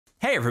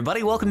Hey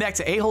everybody, welcome back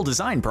to A-Hole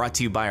Design, brought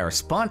to you by our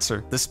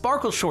sponsor, the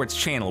Sparkle Shorts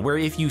channel, where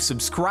if you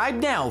subscribe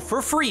now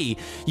for free,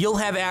 you'll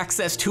have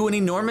access to an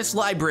enormous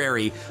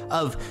library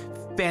of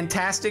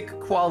fantastic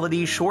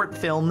quality short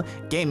film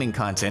gaming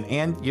content,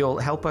 and you'll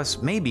help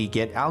us maybe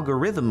get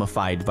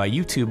algorithmified by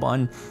YouTube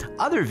on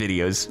other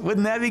videos.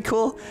 Wouldn't that be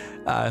cool?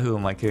 Who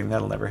am I kidding?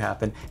 That'll never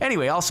happen.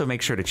 Anyway, also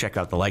make sure to check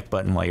out the like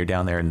button while you're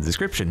down there in the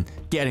description,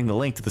 getting the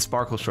link to the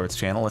Sparkle Shorts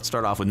channel. Let's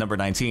start off with number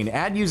 19.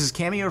 Ad uses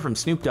Cameo from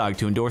Snoop Dogg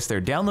to endorse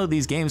their download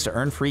these games to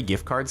earn free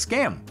gift card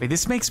scam. Hey,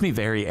 this makes me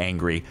very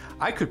angry.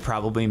 I could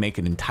probably make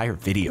an entire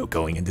video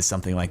going into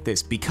something like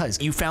this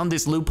because you found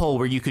this loophole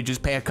where you could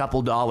just pay a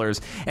couple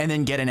dollars and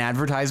then get an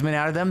advertisement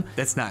out of them.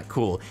 That's not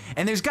cool.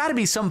 And there's got to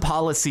be some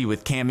policy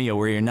with Cameo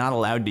where you're not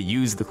allowed to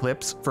use the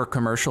clips for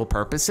commercial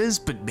purposes,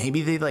 but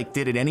maybe they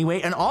did it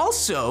anyway. And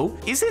also,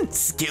 isn't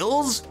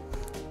Skills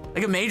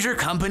like a major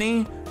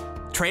company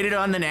traded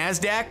on the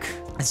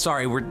NASDAQ?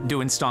 Sorry, we're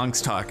doing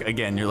Stonks talk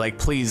again. You're like,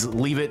 please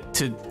leave it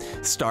to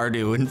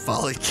Stardew and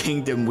Fallen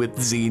Kingdom with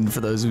Zine for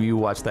those of you who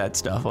watch that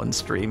stuff on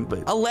stream.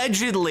 But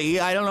allegedly,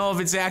 I don't know if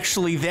it's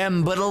actually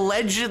them, but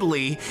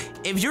allegedly,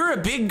 if you're a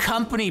big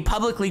company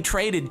publicly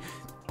traded,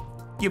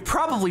 you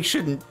probably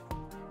shouldn't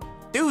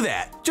do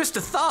that. Just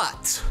a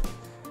thought.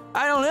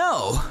 I don't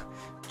know.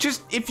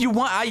 Just if you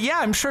want, yeah,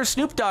 I'm sure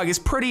Snoop Dogg is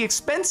pretty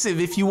expensive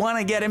if you want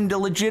to get him to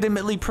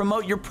legitimately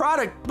promote your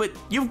product, but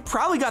you've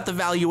probably got the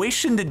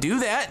valuation to do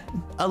that.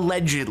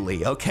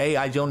 Allegedly, okay?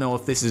 I don't know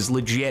if this is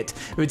legit,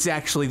 if it's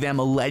actually them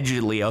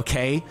allegedly,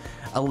 okay?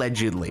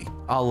 Allegedly,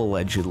 all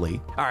allegedly.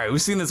 All right,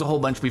 we've seen this a whole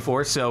bunch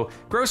before. So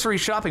grocery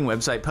shopping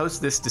website posts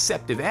this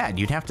deceptive ad.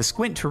 You'd have to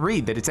squint to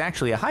read that it's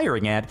actually a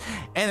hiring ad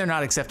and they're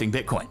not accepting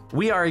Bitcoin.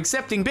 We are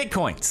accepting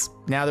Bitcoins.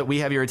 Now that we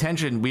have your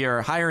attention, we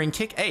are hiring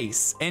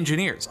Kick-Ace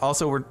engineers.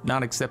 Also, we're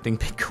not accepting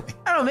Bitcoin.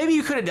 I don't know, maybe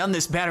you could have done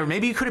this better.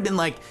 Maybe you could have been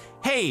like,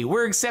 hey,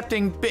 we're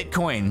accepting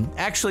Bitcoin.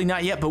 Actually,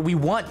 not yet, but we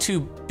want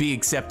to be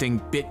accepting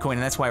Bitcoin,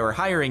 and that's why we're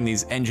hiring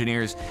these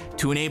engineers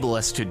to enable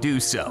us to do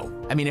so.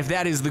 I mean, if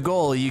that is the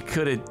goal, you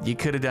could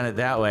have done it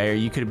that way, or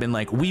you could have been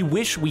like,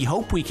 we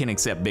hope we can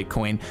accept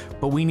Bitcoin,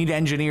 but we need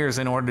engineers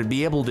in order to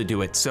be able to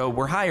do it, so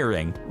we're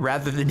hiring.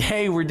 Rather than,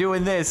 hey, we're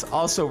doing this,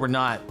 also we're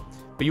not.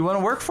 But you want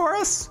to work for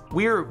us?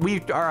 We are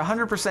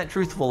 100%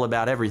 truthful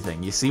about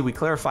everything. You see, we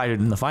clarified it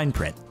in the fine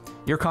print.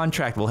 Your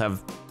contract will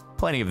have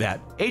plenty of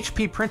that.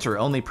 HP printer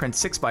only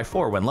prints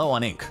 6x4 when low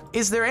on ink.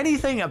 Is there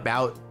anything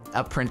about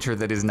a printer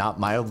that is not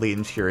mildly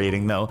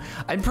infuriating though?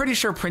 I'm pretty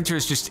sure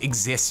printers just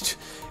exist.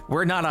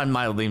 We're not on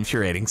mildly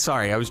infuriating.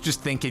 Sorry, I was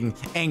just thinking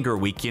Anger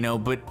Week, you know,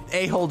 but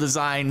A-Hole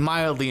Design,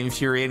 mildly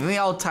infuriating, they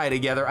all tie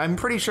together. I'm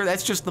pretty sure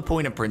that's just the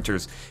point of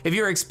printers. If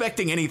you're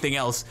expecting anything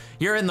else,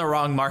 you're in the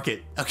wrong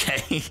market,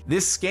 okay?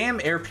 This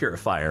scam air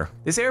purifier.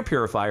 This air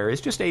purifier is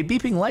just a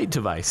beeping light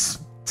device.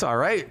 It's all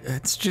right.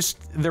 It's just,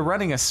 they're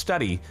running a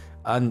study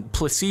on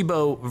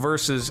placebo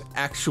versus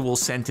actual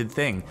scented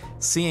thing,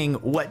 seeing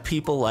what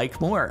people like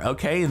more,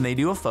 okay? And they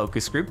do a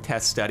focus group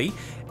test study,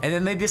 and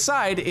then they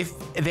decide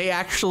if they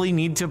actually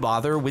need to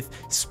bother with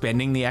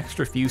spending the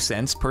extra few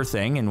cents per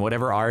thing and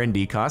whatever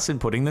R&D costs and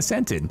putting the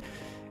scent in.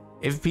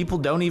 If people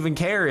don't even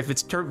care if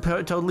it's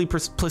totally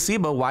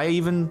placebo,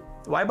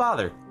 why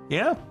bother, you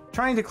know?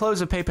 Trying to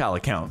close a PayPal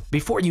account.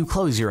 Before you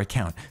close your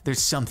account,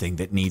 there's something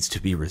that needs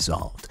to be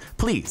resolved.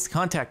 Please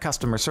contact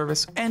customer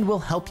service and we'll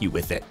help you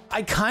with it.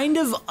 I kind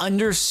of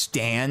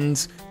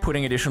understand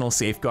putting additional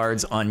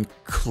safeguards on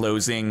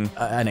closing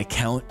an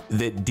account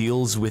that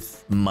deals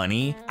with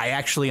money. I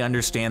actually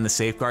understand the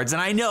safeguards,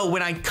 and I know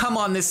when I come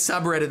on this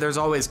subreddit, there's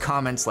always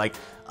comments like,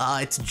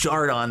 it's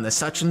Jardon, the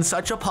such and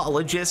such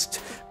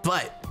apologist,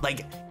 but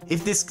like,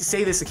 if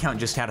say this account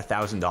just had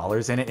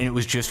 $1,000 in it and it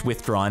was just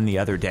withdrawn the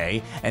other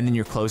day and then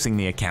you're closing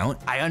the account,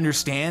 I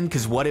understand,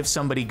 because what if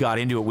somebody got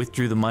into it,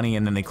 withdrew the money,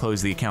 and then they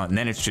closed the account, and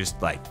then it's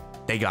just like,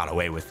 they got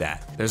away with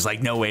that. There's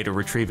like no way to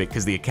retrieve it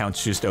because the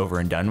account's just over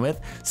and done with.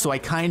 So I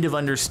kind of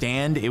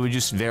understand, it would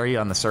just vary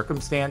on the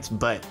circumstance,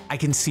 but I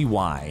can see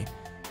why,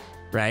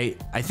 right?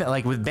 I felt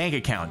like with bank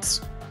accounts,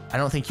 I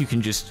don't think you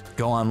can just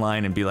go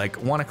online and be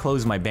like, want to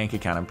close my bank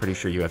account. I'm pretty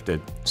sure you have to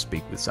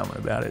speak with someone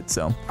about it.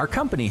 So our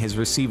company has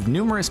received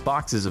numerous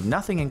boxes of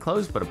nothing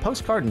enclosed but a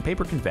postcard and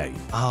paper confetti.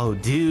 Oh,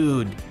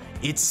 dude,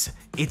 it's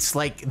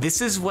like,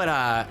 this is what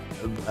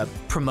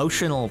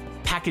promotional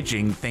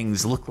packaging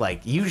things look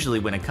like. Usually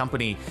when if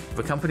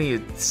a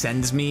company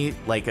sends me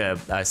like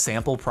a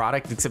sample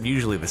product, except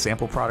usually the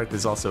sample product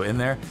is also in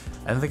there.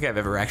 I don't think I've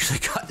ever actually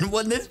gotten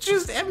one that's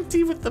just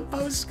empty with the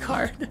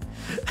postcard.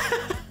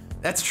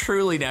 That's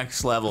truly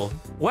next level.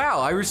 Wow,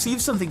 I received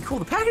something cool.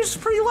 The package is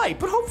pretty light,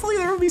 but hopefully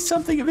there will be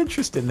something of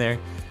interest in there.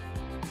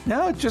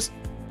 No, just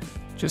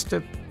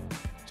a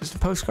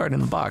postcard in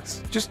the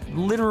box. Just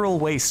literal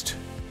waste.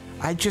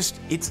 It's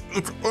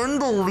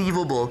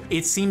unbelievable.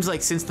 It seems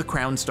like since the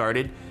Crown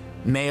started,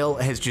 mail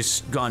has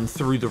just gone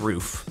through the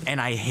roof,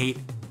 and I hate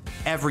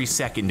every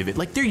second of it.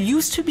 Like, there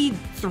used to be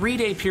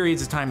 3-day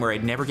periods of time where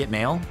I'd never get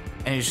mail,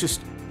 and it's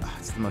just,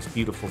 it's the most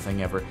beautiful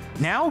thing ever.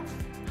 Now,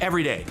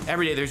 Every day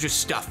there's just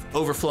stuff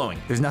overflowing.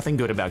 There's nothing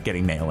good about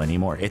getting mail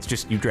anymore. It's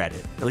just, you dread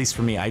it. At least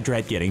for me, I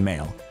dread getting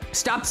mail.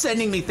 Stop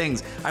sending me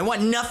things. I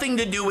want nothing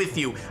to do with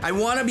you. I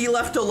want to be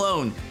left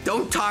alone.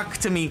 Don't talk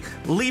to me.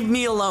 Leave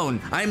me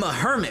alone. I'm a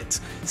hermit.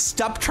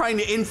 Stop trying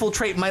to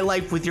infiltrate my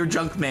life with your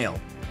junk mail.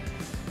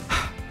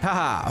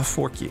 Haha,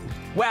 fork you.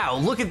 Wow,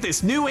 look at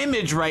this new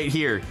image right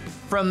here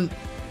from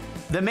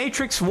The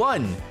Matrix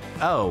 1.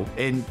 Oh,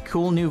 and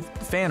cool new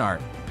fan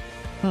art.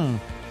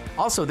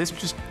 Also, this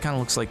just kind of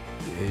looks like,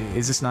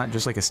 is this not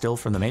just like a still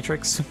from The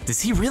Matrix?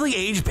 Does he really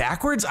age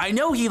backwards? I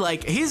know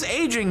his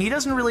aging, he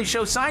doesn't really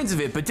show signs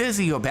of it, but does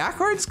he go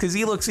backwards? Because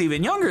he looks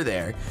even younger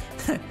there.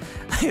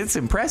 It's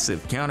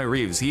impressive. Keanu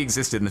Reeves, he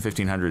existed in the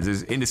 1500s.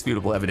 There's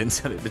indisputable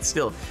evidence of it, but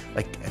still,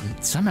 like,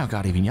 somehow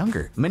got even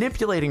younger.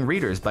 Manipulating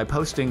readers by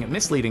posting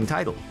misleading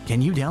title.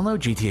 Can you download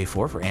GTA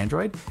 4 for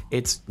Android?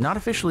 It's not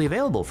officially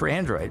available for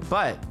Android,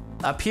 but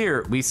up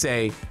here we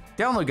say,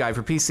 download guide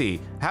for PC.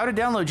 How to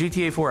download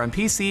GTA 4 on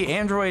PC,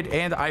 Android,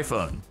 and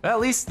iPhone. Well, at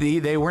least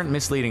they weren't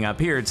misleading up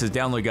here. It says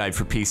download guide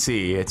for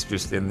PC. It's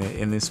just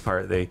in this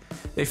part, they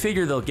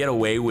figure they'll get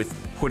away with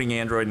putting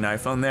Android and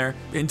iPhone there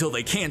until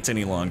they can't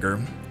any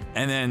longer.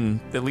 And then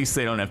at least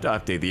they don't have to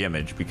update the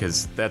image,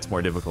 because that's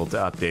more difficult to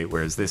update,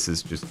 whereas this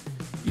is just,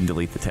 you can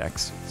delete the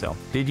text. So,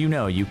 did you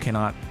know you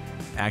cannot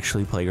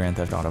actually play Grand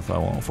Theft Auto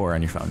 4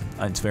 on your phone?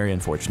 It's very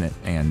unfortunate,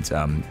 and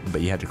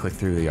but you had to click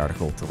through the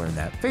article to learn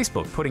that.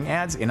 Facebook putting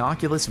ads in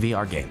Oculus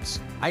VR games.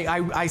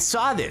 I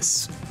saw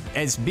this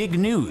as big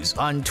news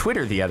on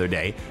Twitter the other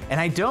day,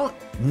 and I don't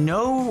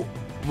know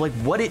like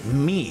what it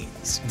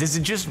means. Does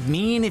it just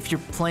mean if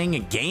you're playing a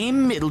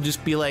game, it'll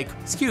just be like,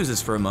 excuse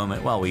us for a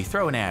moment while we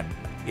throw an ad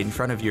in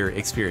front of your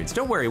experience?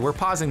 Don't worry, we're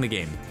pausing the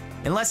game.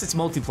 Unless it's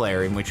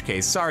multiplayer, in which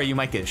case, sorry, you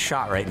might get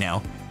shot right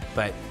now,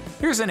 but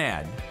here's an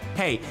ad.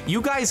 Hey,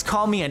 you guys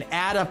call me an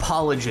ad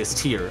apologist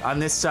here on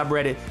this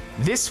subreddit.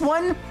 This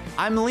one,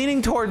 I'm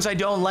leaning towards I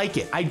don't like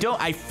it.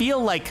 I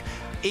feel like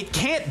it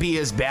can't be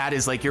as bad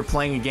as like you're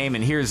playing a game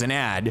and here's an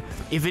ad.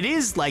 If it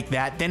is like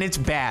that, then it's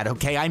bad,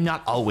 okay? I'm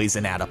not always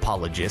an ad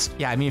apologist.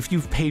 Yeah, I mean, if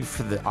you've paid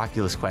for the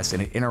Oculus Quest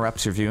and it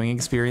interrupts your viewing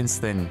experience,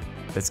 then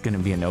that's gonna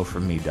be a no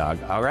from me, dog.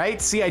 All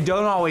right? See, I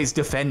don't always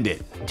defend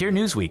it. Dear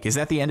Newsweek, is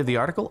that the end of the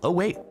article? Oh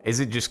wait, is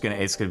it just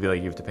it's gonna be like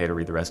you have to pay to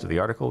read the rest of the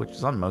article, which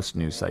is on most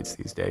news sites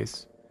these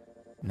days.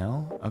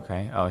 No?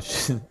 Okay. Oh,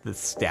 it's just the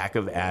stack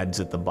of ads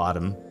at the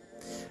bottom.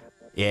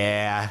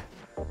 Yeah.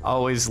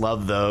 Always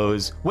love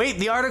those. Wait,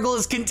 the article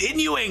is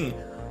continuing!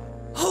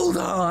 Hold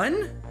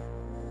on!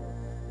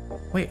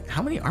 Wait,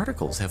 how many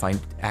articles have I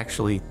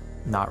actually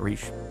not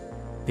reached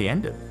the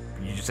end of?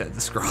 You just had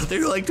to scroll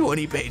through like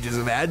 20 pages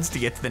of ads to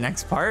get to the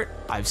next part?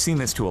 I've seen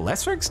this to a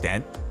lesser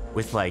extent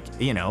with like,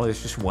 you know,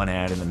 there's just one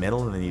ad in the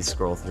middle and then you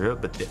scroll through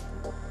it, but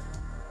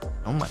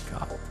oh my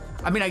God.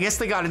 I mean, I guess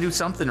they gotta do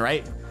something,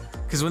 right?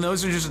 Because when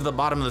those are just at the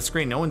bottom of the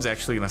screen, no one's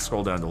actually gonna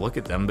scroll down to look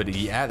at them. But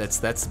yeah,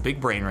 that's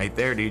big brain right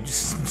there, dude.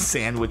 Just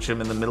sandwich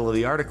them in the middle of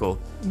the article.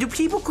 Do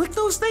people click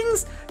those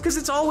things? Because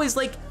it's always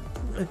like,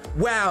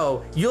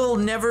 wow, you'll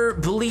never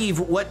believe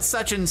what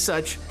such and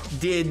such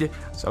did.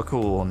 So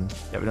cool, and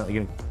evidently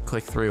gonna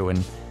click through,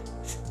 and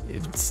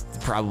it's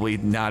probably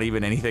not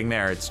even anything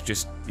there. It's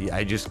just,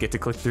 I just get to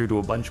click through to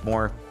a bunch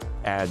more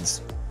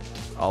ads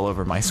all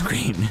over my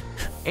screen.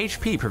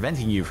 HP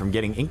preventing you from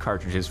getting ink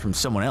cartridges from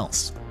someone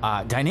else.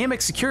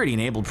 Dynamic security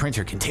enabled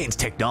printer contains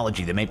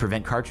technology that may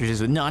prevent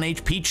cartridges with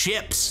non-HP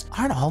chips.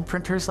 Aren't all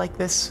printers like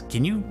this?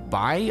 Can you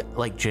buy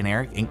like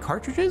generic ink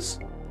cartridges?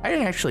 I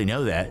didn't actually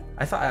know that.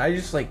 I thought I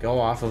just like go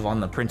off of on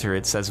the printer,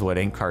 it says what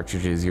ink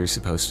cartridges you're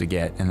supposed to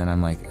get. And then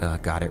I'm like, oh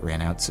God, it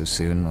ran out so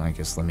soon. I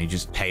guess let me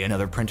just pay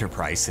another printer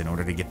price in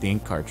order to get the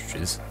ink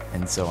cartridges.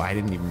 And so I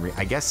didn't even,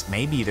 I guess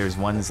maybe there's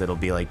ones that'll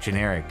be like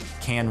generic,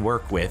 can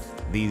work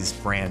with these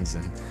brands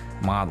and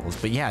models.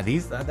 But yeah,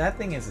 that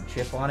thing has a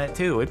chip on it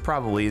too. It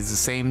probably is the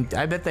same.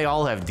 I bet they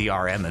all have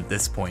DRM at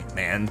this point,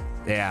 man.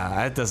 Yeah,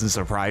 that doesn't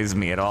surprise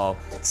me at all.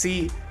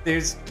 See,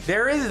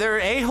 there are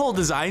a-hole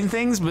design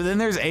things, but then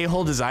there's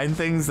a-hole design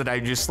things that I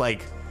just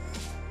like,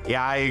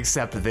 yeah, I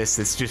accept this.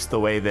 It's just the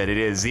way that it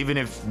is. Even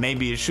if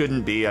maybe it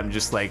shouldn't be, I'm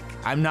just like,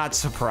 I'm not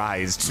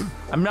surprised.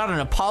 I'm not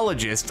an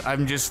apologist.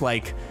 I'm just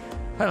like,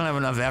 I don't have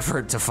enough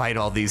effort to fight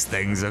all these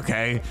things,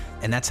 okay?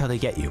 And that's how they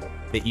get you.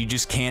 That you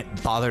just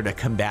can't bother to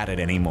combat it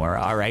anymore,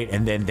 all right?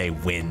 And then they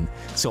win.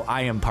 So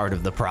I am part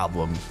of the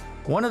problem.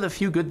 One of the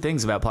few good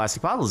things about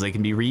plastic bottles, they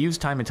can be reused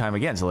time and time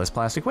again, so less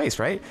plastic waste,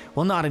 right?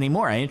 Well, not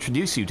anymore. I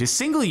introduce you to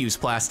single-use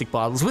plastic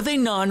bottles with a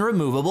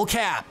non-removable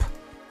cap.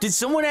 Did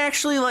someone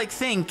actually like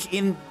think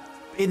in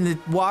the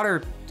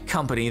water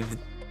company that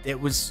it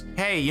was,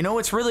 hey, you know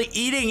what's really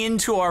eating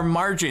into our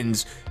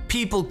margins?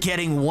 People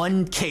getting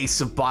one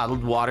case of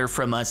bottled water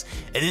from us,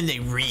 and then they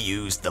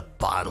reuse the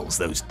bottles,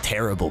 those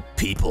terrible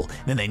people.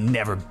 Then they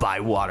never buy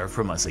water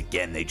from us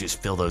again. They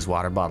just fill those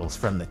water bottles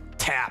from the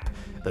tap.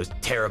 Those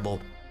terrible,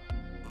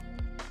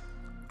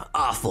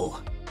 awful,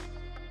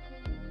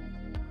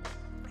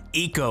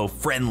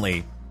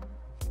 eco-friendly,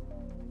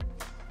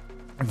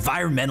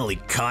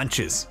 environmentally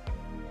conscious.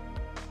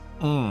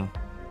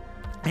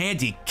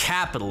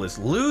 Anti-capitalist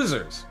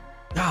losers.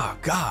 Oh,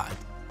 God.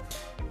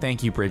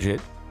 Thank you,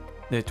 Bridget,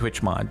 the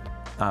Twitch mod.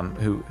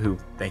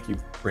 Thank you,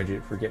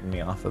 Bridget, for getting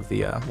me off of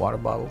the water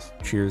bottles.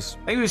 Cheers.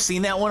 I think we've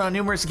seen that one on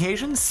numerous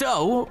occasions,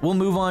 so we'll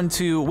move on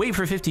to wait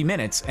for 50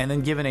 minutes and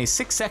then given a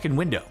 6-second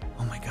window.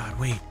 Oh my God,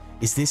 wait,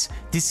 this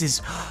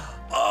is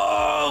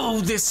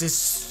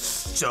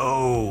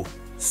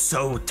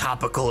so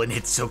topical and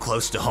hits so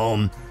close to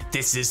home.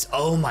 This is,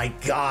 oh my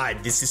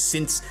God, this is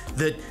since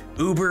the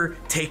Uber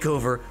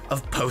takeover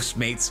of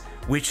Postmates,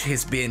 which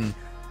has been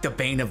the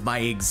bane of my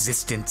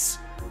existence.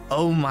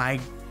 Oh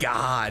my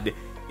God.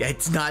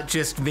 It's not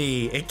just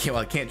me. It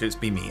can't just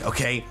be me,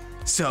 okay?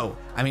 So,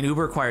 I mean,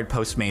 Uber acquired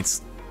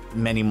Postmates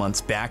many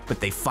months back,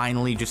 but they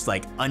finally just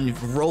like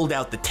rolled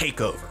out the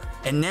takeover.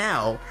 And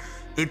now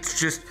it's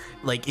just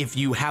like if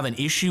you have an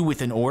issue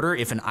with an order,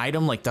 if an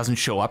item like doesn't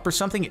show up or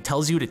something, it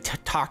tells you to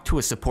talk to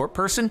a support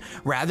person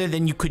rather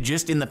than you could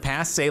just in the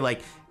past say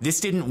like, this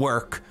didn't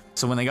work.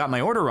 So when they got my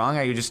order wrong,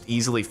 I could just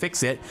easily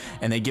fix it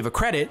and they give a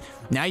credit.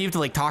 Now you have to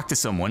like talk to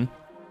someone.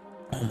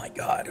 Oh my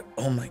God.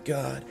 Oh my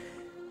God.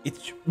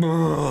 It's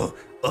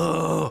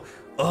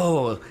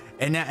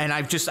and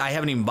I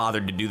haven't even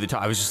bothered to do the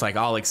talk. I was just like,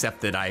 I'll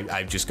accept that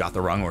I've just got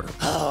the wrong order.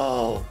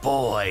 Oh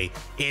boy,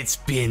 it's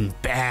been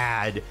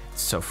bad.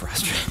 It's so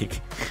frustrating.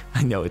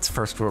 I know it's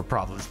first world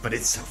problems, but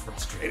it's so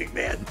frustrating,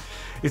 man.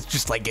 It's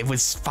just like, it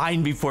was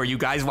fine before, you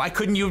guys. Why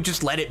couldn't you have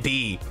just let it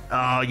be?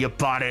 Oh, you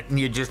bought it and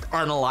you just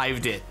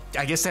unalived it.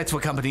 I guess that's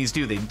what companies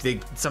do. They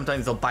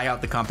sometimes they'll buy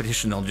out the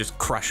competition. They'll just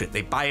crush it.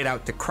 They buy it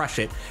out to crush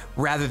it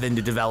rather than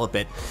to develop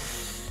it.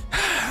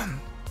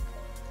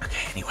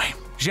 Okay, anyway.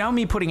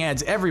 Xiaomi putting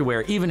ads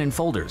everywhere, even in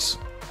folders.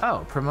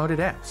 Oh, promoted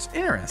apps.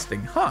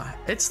 Interesting, huh?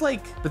 It's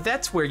like, but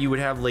that's where you would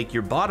have like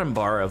your bottom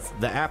bar of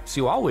the apps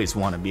you always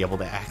want to be able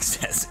to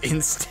access.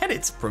 Instead,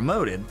 it's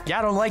promoted. Yeah,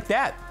 I don't like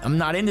that. I'm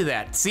not into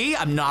that. See,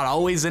 I'm not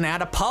always an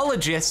ad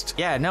apologist.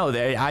 Yeah, no,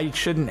 I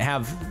shouldn't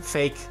have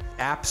fake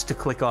apps to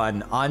click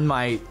on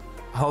my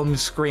home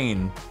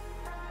screen.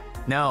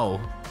 No,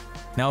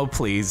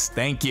 please,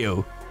 thank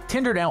you.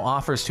 Tinder now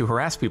offers to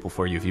harass people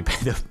for you if you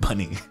pay the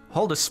money.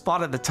 Hold a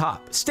spot at the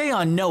top. Stay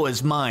on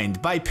Noah's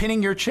mind by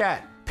pinning your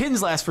chat.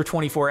 Pins last for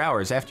 24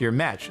 hours after your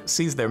match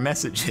sees their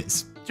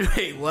messages.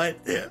 Wait, what?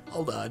 Yeah,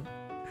 hold on.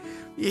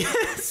 Yeah,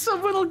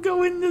 someone will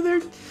go into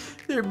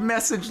their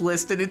message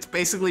list and it's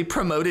basically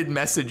promoted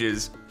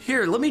messages.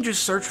 Here, let me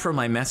just search for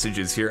my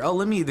messages here.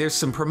 Oh, there's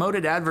some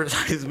promoted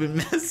advertisement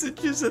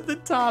messages at the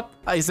top.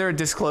 Is there a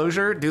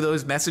disclosure? Do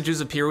those messages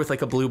appear with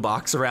like a blue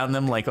box around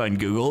them like on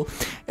Google?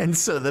 And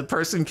so the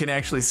person can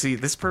actually see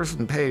this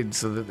person paid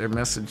so that their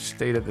message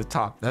stayed at the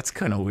top. That's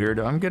kind of weird.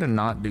 I'm gonna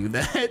not do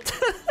that.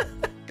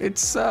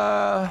 It's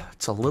a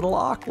little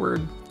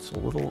awkward. It's a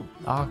little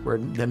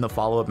awkward. Then the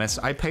follow-up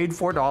message, I paid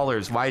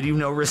 $4. Why do you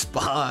no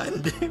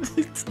respond?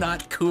 It's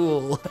not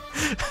cool.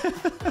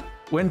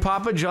 When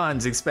Papa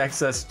John's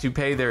expects us to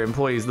pay their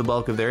employees the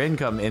bulk of their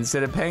income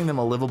instead of paying them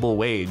a livable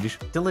wage,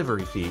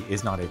 delivery fee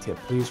is not a tip.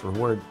 Please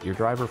reward your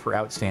driver for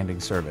outstanding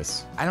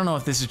service. I don't know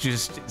if this is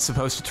just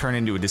supposed to turn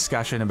into a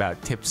discussion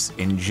about tips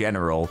in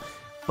general,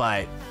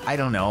 but I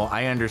don't know.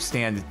 I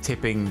understand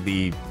tipping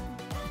the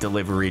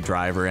delivery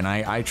driver, and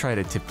I try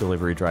to tip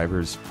delivery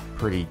drivers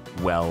pretty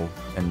well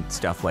and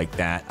stuff like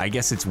that. I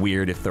guess it's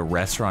weird if the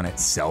restaurant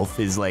itself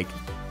is like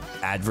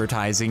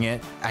advertising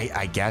it.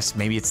 I guess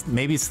maybe it's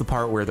the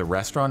part where the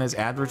restaurant is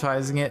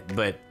advertising it,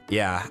 but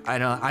yeah,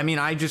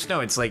 I just know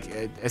it's like,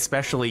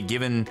 especially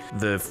given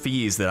the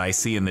fees that I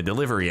see in the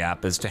delivery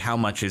app as to how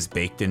much is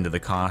baked into the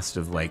cost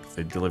of like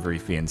the delivery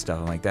fee and stuff.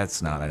 I'm like,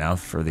 that's not enough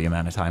for the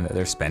amount of time that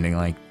they're spending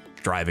like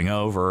driving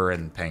over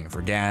and paying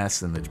for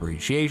gas and the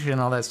depreciation and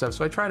all that stuff.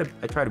 So I try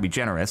to be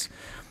generous.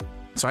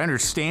 So I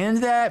understand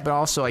that, but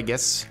also I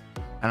guess,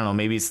 I don't know,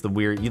 maybe it's the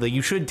weird,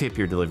 you should tip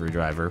your delivery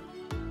driver,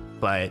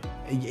 but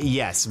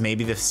yes,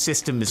 maybe the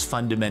system is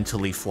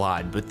fundamentally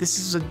flawed, but this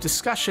is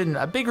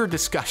a bigger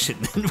discussion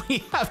than we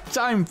have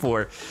time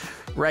for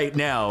right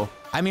now.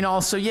 I mean,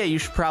 also, yeah, you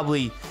should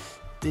probably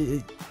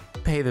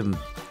pay them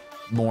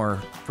more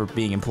for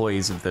being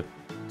employees of the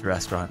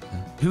restaurant.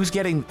 Who's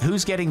getting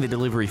the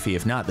delivery fee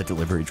if not the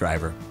delivery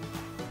driver?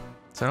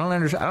 So I don't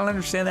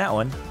understand that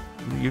one.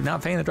 You're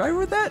not paying the driver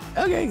with that?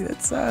 Okay,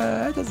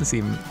 that doesn't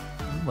seem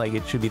like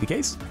it should be the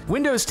case.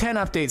 Windows 10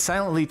 update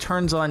silently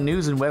turns on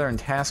news and weather and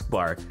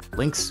taskbar.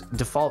 Links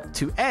default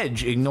to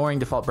Edge, ignoring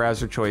default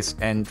browser choice,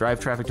 and drive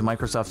traffic to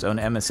Microsoft's own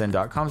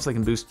MSN.com so they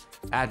can boost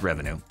ad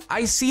revenue.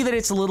 I see that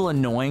it's a little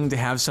annoying to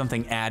have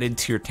something added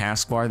to your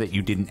taskbar that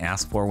you didn't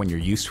ask for when you're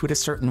used to it a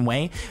certain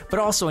way, but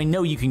also I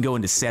know you can go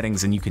into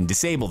settings and you can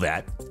disable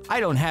that. I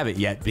don't have it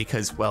yet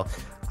because, well,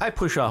 I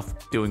push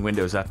off doing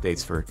Windows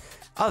updates for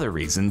other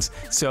reasons.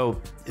 So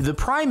the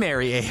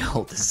primary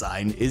AL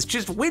design is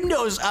just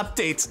Windows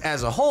updates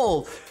as a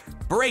whole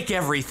break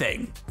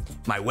everything.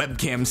 My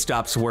webcam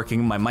stops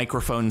working, my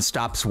microphone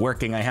stops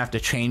working, I have to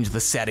change the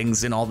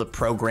settings in all the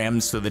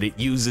programs so that it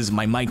uses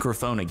my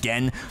microphone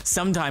again.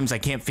 Sometimes I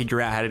can't figure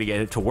out how to get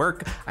it to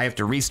work. I have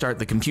to restart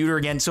the computer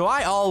again. So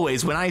I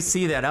always, when I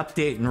see that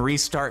update and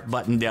restart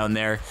button down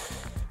there,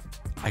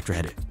 I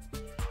dread it.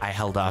 I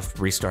held off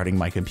restarting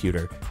my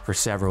computer for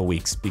several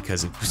weeks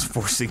because it was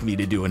forcing me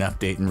to do an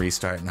update and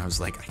restart. And I was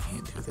like, I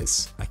can't do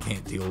this. I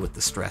can't deal with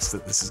the stress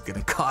that this is going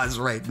to cause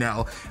right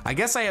now. I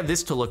guess I have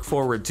this to look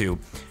forward to,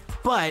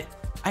 but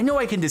I know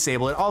I can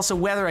disable it. Also,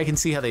 weather, I can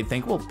see how they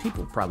think, well,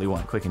 people probably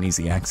want quick and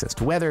easy access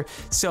to weather.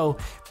 So,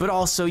 but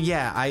also,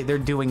 yeah, they're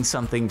doing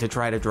something to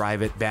try to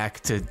drive it back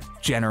to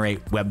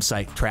generate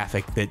website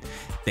traffic that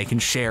they can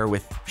share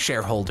with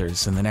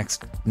shareholders in the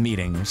next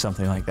meeting or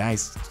something like that. I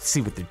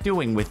see what they're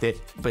doing with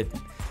it, but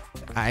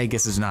I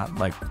guess it's not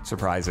like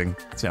surprising.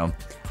 So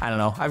I don't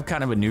know. I have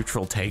kind of a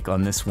neutral take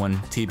on this one,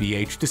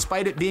 TBH,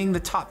 despite it being the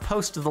top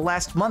post of the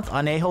last month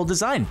on A-Hole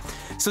Design.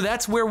 So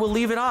that's where we'll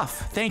leave it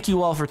off. Thank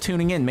you all for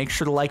tuning in. Make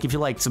sure to like if you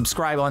like,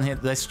 subscribe on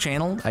this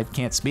channel. I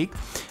can't speak.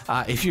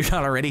 If you're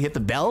not already, hit the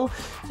bell.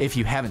 If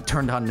you haven't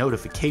turned on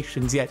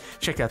notifications yet,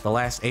 check out the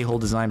last A-Hole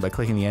Design by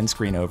clicking the end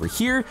screen over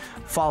here.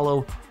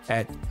 Follow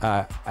at,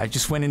 I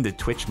just went into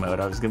Twitch mode.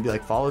 I was gonna be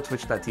like, follow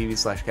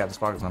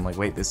twitch.tv/CaptainSparklez. And I'm like,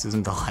 wait, this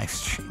isn't the live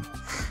stream.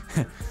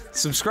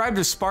 Subscribe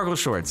to Sparkle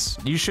Shorts.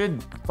 You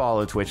should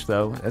follow Twitch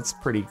though. That's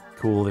pretty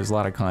cool. There's a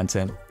lot of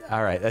content.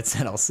 All right, that's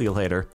it. I'll see you later.